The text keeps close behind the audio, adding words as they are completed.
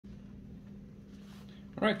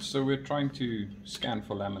Right, so we're trying to scan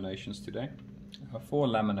for laminations today. For a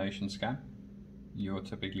lamination scan, you're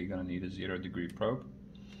typically going to need a 0-degree probe,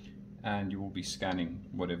 and you will be scanning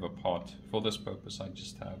whatever part. For this purpose, I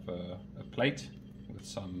just have a plate with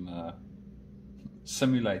some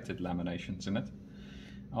simulated laminations in it.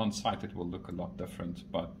 On site it will look a lot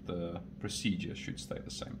different, but the procedure should stay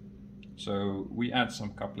the same. So we add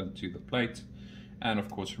some couplant to the plate, and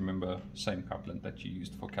of course remember, same couplant that you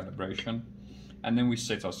used for calibration. And then we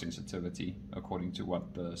set our sensitivity according to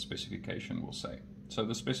what the specification will say. So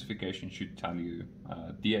the specification should tell you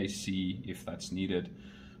DAC if that's needed,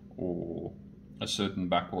 or a certain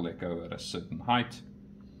backwall echo at a certain height.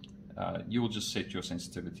 You'll just set your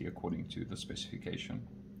sensitivity according to the specification.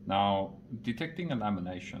 Now, detecting a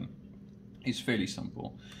lamination is fairly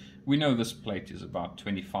simple. We know this plate is about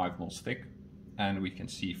 25 mils thick, and we can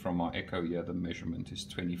see from our echo here the measurement is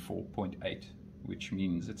 24.8. which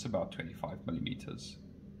means it's about 25 millimeters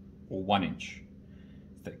or 1 inch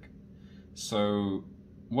thick. So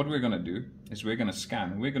what we're going to do is we're going to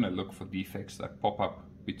scan. We're going to look for defects that pop up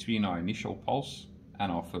between our initial pulse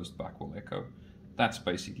and our first backwall echo. That's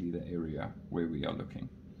basically the area where we are looking.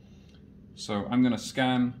 So I'm going to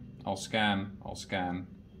scan, I'll scan, I'll scan,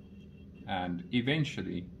 and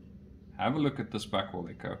eventually have a look at this backwall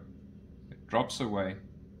echo. It drops away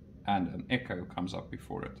and an echo comes up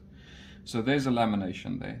before it. So there's a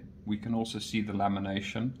lamination there. We can also see the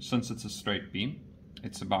lamination. Since it's a straight beam,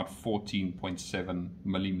 it's about 14.7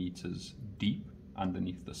 millimeters deep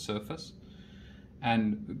underneath the surface.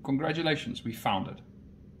 And congratulations, we found it.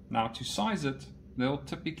 Now to size it, they'll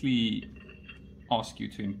typically ask you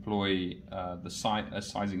to employ a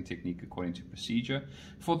sizing technique according to procedure.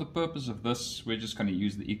 For the purpose of this, we're just going to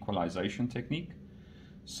use the equalization technique.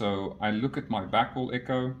 So I look at my backwall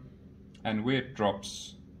echo, and where it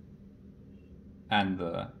drops and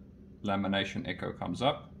the lamination echo comes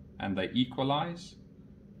up and they equalize,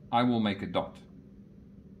 I will make a dot.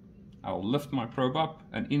 I will lift my probe up,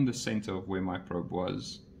 and in the center of where my probe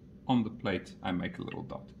was on the plate, I make a little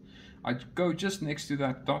dot. I go just next to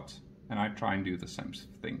that dot and I try and do the same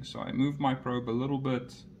thing. So I move my probe a little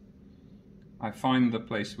bit, I find the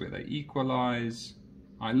place where they equalize,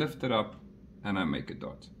 I lift it up and I make a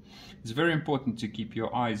dot. It's very important to keep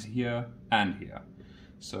your eyes here and here.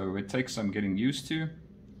 So it takes some getting used to.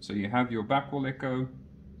 So you have your backwall echo,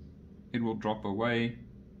 it will drop away,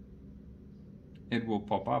 it will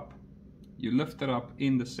pop up, you lift it up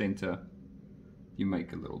in the center, you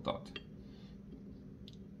make a little dot.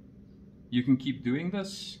 You can keep doing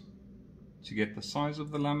this to get the size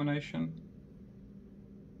of the lamination.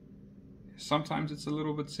 Sometimes it's a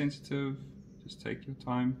little bit sensitive, just take your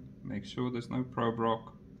time, make sure there's no probe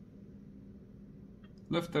rock,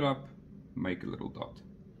 lift it up, make a little dot.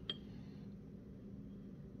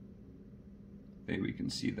 There we can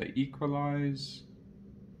see they equalize.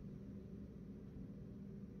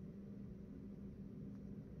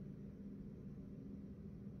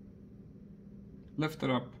 Lift it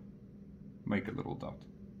up, make a little dot.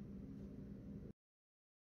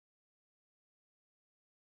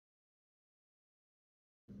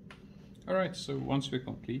 Alright, so once we're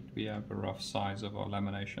complete, we have a rough size of our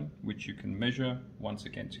lamination, which you can measure. Once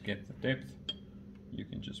again, to get the depth, you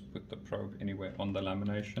can just put the probe anywhere on the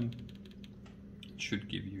lamination. Should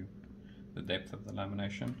give you the depth of the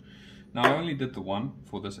lamination. Now I only did the one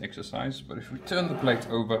for this exercise, but if we turn the plate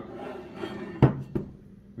over,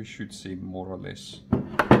 we should see more or less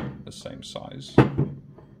the same size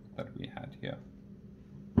that we had here.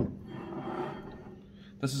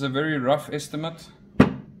 This is a very rough estimate.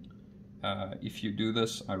 If you do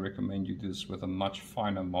this, I recommend you do this with a much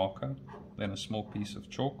finer marker than a small piece of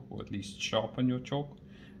chalk, or at least sharpen your chalk.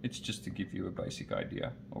 It's just to give you a basic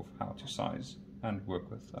idea of how to size and work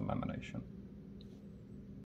with a lamination.